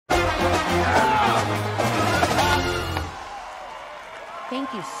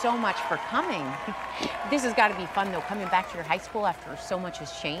thank you so much for coming. This has got to be fun, though, coming back to your high school after so much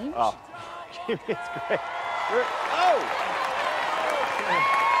has changed. Oh, it's great.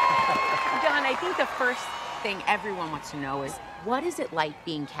 John, I think the first thing everyone wants to know is, what is it like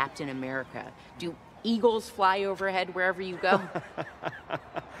being Captain America? Do eagles fly overhead wherever you go?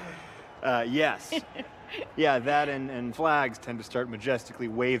 Yes. Yeah, that and flags tend to start majestically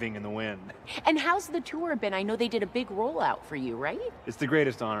waving in the wind. And how's the tour been? I know they did a big rollout for you, right? It's the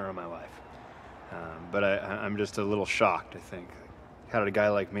greatest honor of my life. But I'm just a little shocked, I think. How did a guy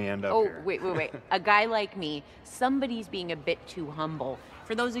like me end up here? Oh, wait. A guy like me, somebody's being a bit too humble.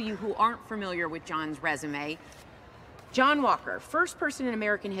 For those of you who aren't familiar with John's resume, John Walker, first person in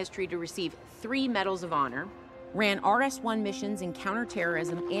American history to receive 3 Medals of Honor, ran RS-1 missions in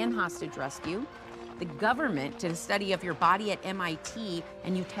counterterrorism and hostage rescue. The government did a study of your body at MIT,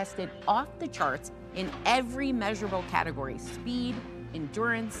 and you tested off the charts in every measurable category: speed,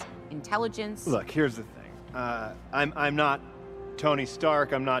 endurance, intelligence. Look, here's the thing. I'm not Tony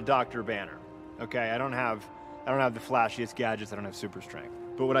Stark. I'm not Dr. Banner. Okay, I don't have the flashiest gadgets. I don't have super strength.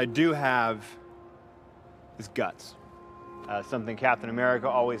 But what I do have is guts. Something Captain America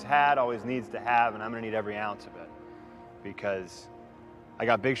always had, always needs to have, and I'm gonna need every ounce of it because I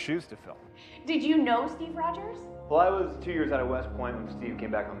got big shoes to fill. Did you know Steve Rogers? Well, I was 2 years out of West Point when Steve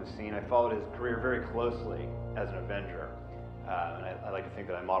came back on the scene. I followed his career very closely as an Avenger, and I like to think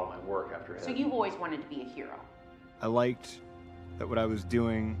that I model my work after him. So you've always wanted to be a hero? I liked that what I was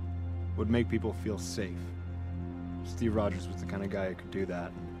doing would make people feel safe. Steve Rogers was the kind of guy who could do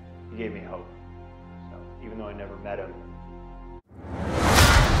that. He gave me hope. So even though I never met him,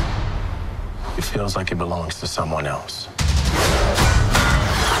 it feels like it belongs to someone else.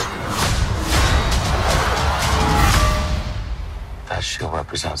 That shield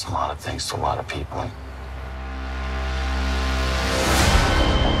represents a lot of things to a lot of people.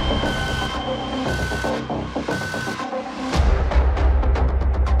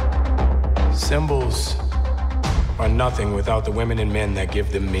 Symbols are nothing without the women and men that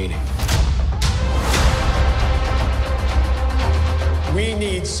give them meaning. We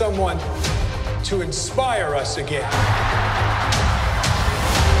need someone to inspire us again.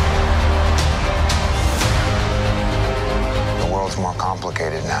 The world's more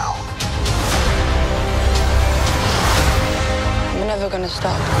complicated now. We're never gonna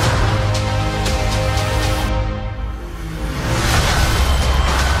stop.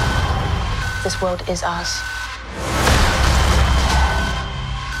 This world is ours.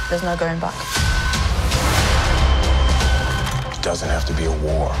 There's no going back. It doesn't have to be a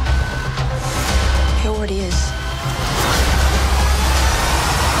war. It already is.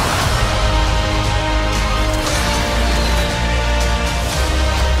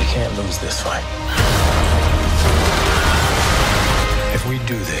 We can't lose this fight. If we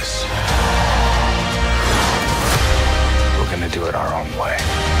do this, we're gonna do it our own way.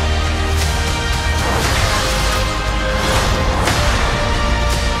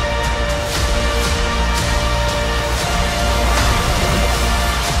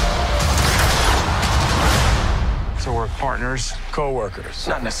 So we're partners, Co-workers,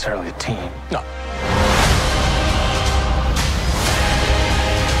 not necessarily a team. No.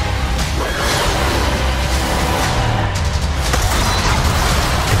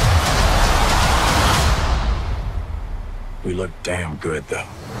 We look damn good, though.